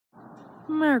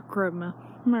Merry Christmas.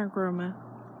 Merry Christmas.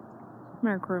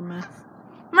 Merry Christmas.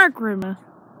 Merry Christmas.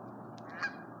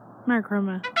 Merry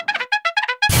Christmas.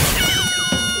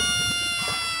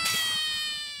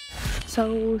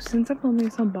 So, since I'm filming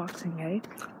this on Boxing Day,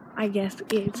 I guess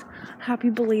it's happy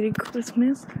belated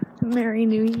Christmas, Merry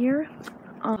New Year.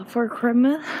 For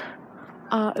Christmas,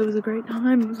 it was a great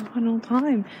time. It was a fun old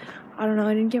time. I don't know,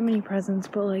 I didn't get many presents,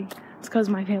 but like, it's because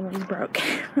my family's broke.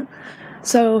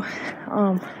 So,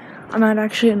 I'm not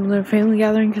actually at another family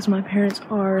gathering because my parents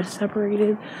are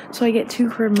separated. So I get 2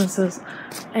 Christmases,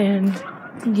 and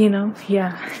you know,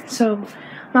 yeah. So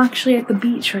I'm actually at the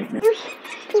beach right now.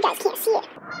 You guys can't see it.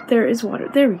 There is water.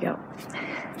 There we go.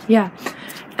 Yeah,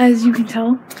 as you can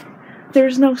tell,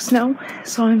 there's no snow,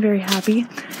 so I'm very happy.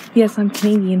 Yes, I'm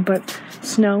Canadian, but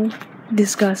snow,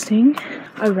 disgusting.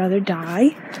 I'd rather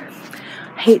die.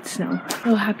 I hate snow.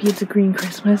 So happy it's a green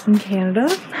Christmas in Canada.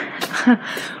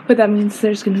 But that means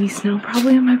there's gonna be snow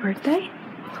probably on my birthday,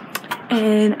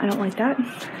 and I don't like that.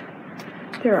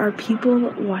 There are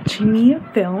people watching me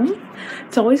film.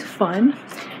 It's always fun.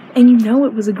 And you know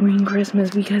it was a green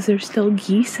Christmas because there's still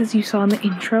geese, as you saw in the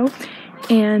intro,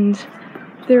 and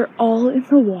they're all in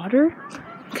the water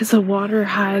because the water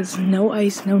has no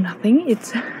ice, no nothing.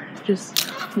 It's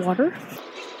just water.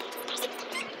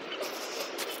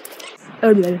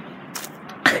 Oh,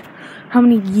 how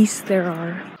many geese there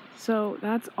are. So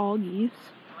that's all geese.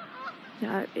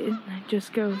 That it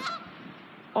just goes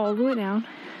all the way down,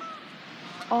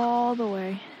 all the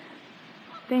way.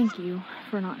 Thank you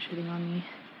for not shitting on me.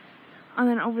 And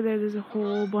then over there's a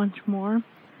whole bunch more.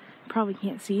 Probably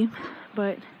can't see,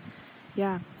 but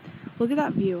yeah, look at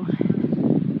that view.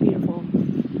 Beautiful.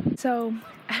 So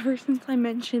ever since I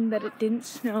mentioned that it didn't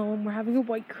snow and we're having a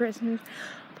white Christmas,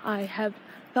 I have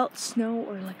felt snow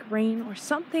or like rain or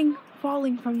something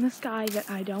falling from the sky that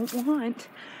I don't want.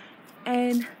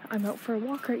 And I'm out for a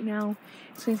walk right now.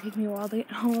 It's gonna take me a while to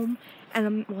get home, and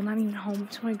I'm, well, not even home,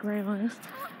 to my grandma's,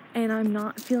 and I'm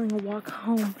not feeling a walk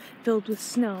home filled with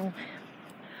snow.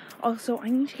 Also, I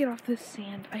need to get off this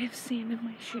sand. I have sand in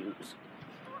my shoes,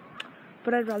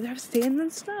 but I'd rather have sand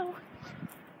than snow.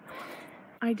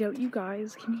 I doubt you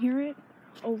guys can hear it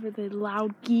over the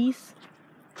loud geese,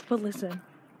 but listen.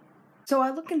 So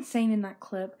I look insane in that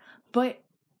clip, but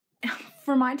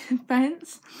for my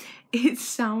defense, it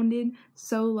sounded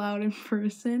so loud in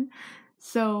person.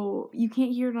 So you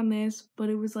can't hear it on this, but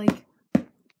it was like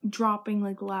dropping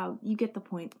like loud. You get the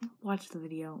point. Watch the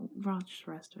video. Watch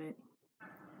the rest of it.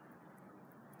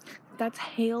 That's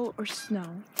hail or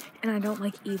snow, and I don't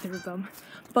like either of them.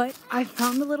 But I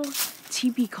found a little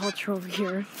teepee culture over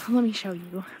here. Let me show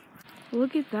you.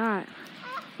 Look at that.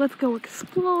 Let's go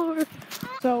explore.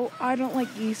 So I don't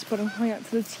like geese, but I'm going out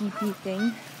to the teepee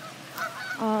thing.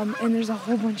 And there's a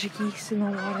whole bunch of geese in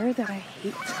the water that I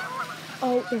hate.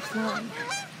 Oh, they're flying.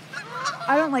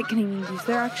 I don't like Canadian geese.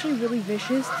 They're actually really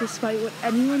vicious, despite what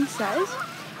anyone says.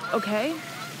 Okay?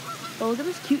 But look at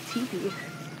this cute teepee.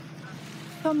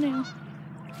 Thumbnail.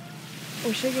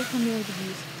 Or should I get thumbnail with the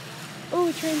geese? Oh,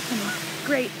 a train's coming.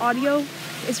 Great. Audio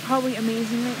is probably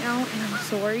amazing right now, and I'm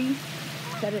sorry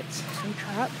that it's so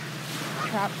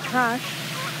trash.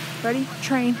 Ready?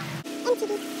 Train.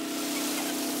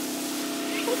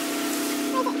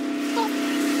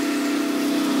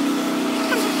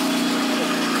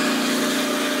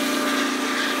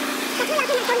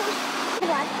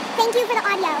 Thank you for the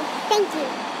audio. Thank you.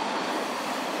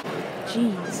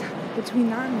 Jeez, between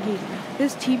that and geese,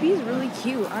 this TV is really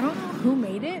cute. I don't know who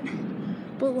made it,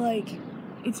 but like,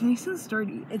 it's nice and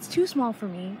sturdy. It's too small for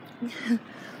me.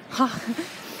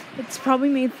 It's probably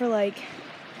made for like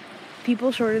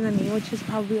people shorter than me, which is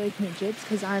probably like midgets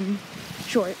because I'm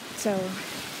short. So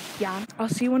yeah, I'll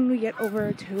see you when we get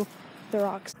over to the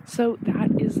rocks. So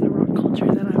that is the rock culture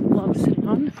that I love sitting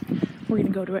on. We're gonna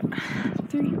go to it.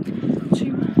 3,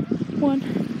 2, 1.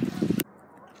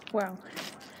 Wow.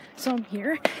 So I'm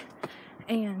here,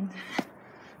 and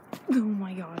oh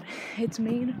my god, it's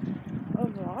made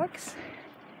of rocks,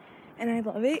 and I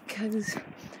love it because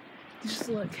just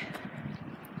look.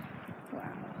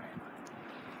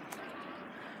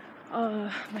 Wow.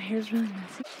 My hair's really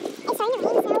messy. It's starting to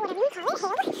rain, so whatever you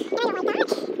call it, hail, and I don't like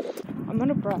that. I'm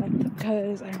out of breath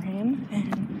because I ran,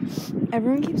 and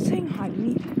everyone keeps saying hi to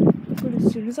me, but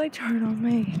as soon as I turn on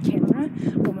my camera,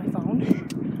 or my phone,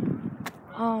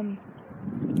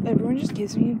 everyone just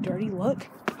gives me a dirty look.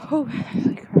 Oh,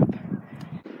 holy crap.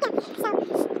 Yeah, so,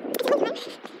 it's a good time.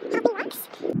 Helping rocks.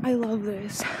 I love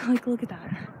this. Like, look at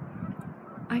that.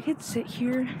 I could sit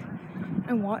here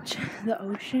and watch the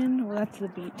ocean. Well, that's the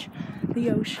beach.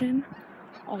 The ocean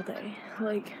all day.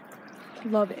 Like,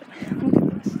 love it. Look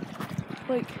at this.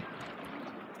 Like,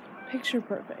 Picture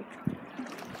perfect.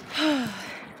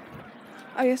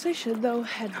 I guess I should, though,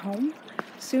 head home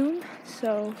soon,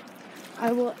 so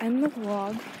I will end the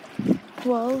vlog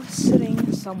while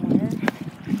sitting somewhere.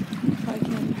 If I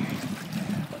can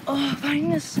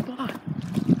find a spot.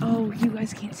 Oh, you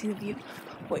guys can't see the view.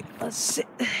 Wait, let's sit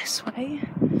this way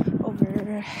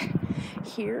over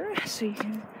here so you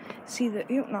can see the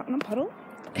view. Not in a puddle.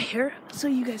 Here, so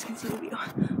you guys can see the view.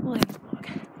 We'll end the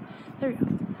vlog. There we go.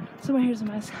 So my hair's a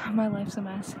mess. My life's a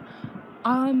mess.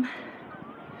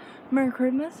 Merry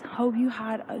Christmas. Hope you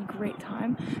had a great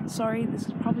time. Sorry, this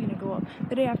is probably gonna go up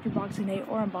the day after Boxing Day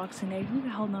or on Boxing Day. Who the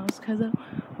hell knows? Because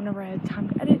whenever I have time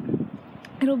to edit,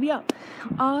 it'll be up.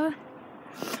 I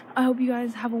hope you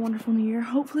guys have a wonderful New Year.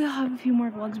 Hopefully I'll have a few more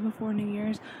vlogs before New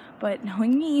Year's, but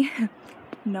knowing me,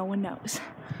 no one knows.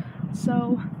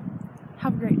 So,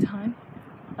 have a great time.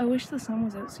 I wish the sun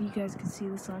was out so you guys could see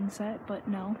the sunset, but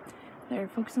no. There,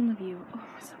 focus on the view. Oh,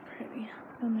 it's so pretty.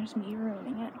 Then there's me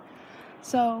ruining it.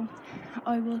 So,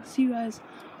 I will see you guys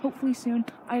hopefully soon.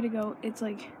 I had to go. It's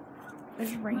like,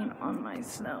 there's rain on my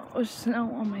snow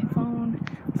on my phone.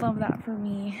 Love that for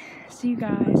me. See you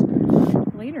guys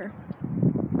later.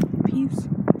 Peace.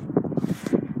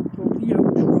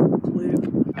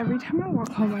 Every time I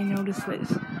walk home, I notice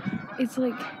this. It's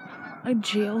like a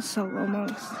jail cell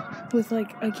almost, with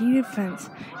like a gated fence,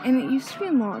 and it used to be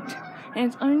unlocked, and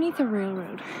it's underneath a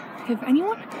railroad. If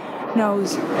anyone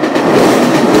knows.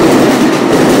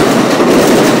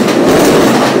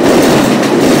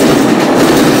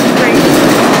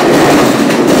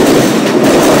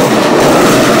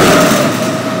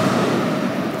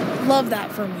 Love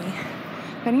that for me.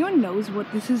 If anyone knows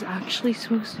what this is actually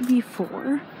supposed to be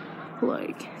for,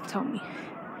 like, tell me.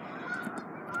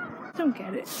 Don't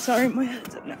get it. Sorry, my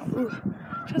head's up now. Ooh.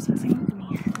 Trespassing with me.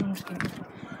 No, I'm just kidding.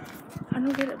 I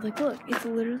don't get it. Like, look, it's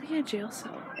literally a jail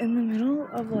cell in the middle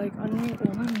of, like, well, not in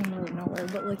the middle of nowhere,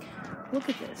 but, like, look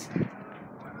at this.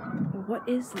 What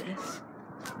is this?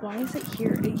 Why is it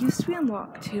here? It used to be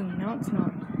unlocked, too. Now it's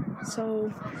not.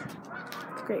 So,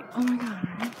 it's great. Oh my god,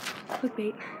 alright.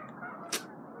 Clickbait.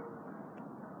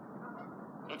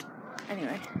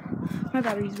 Anyway, my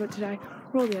battery's about to die.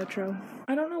 Roll the outro.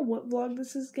 I don't know what vlog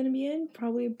this is gonna be in.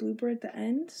 Probably a blooper at the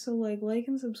end. So, like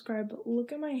and subscribe. But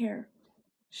look at my hair.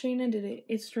 Shayna did it.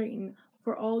 It's straightened.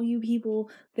 For all you people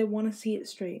that want to see it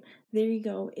straight. There you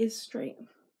go. It's straight.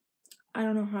 I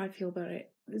don't know how I feel about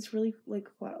it. It's really, like,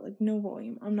 flat. Like, no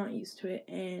volume. I'm not used to it.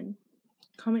 And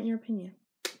comment your opinion.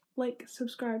 Like,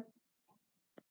 subscribe.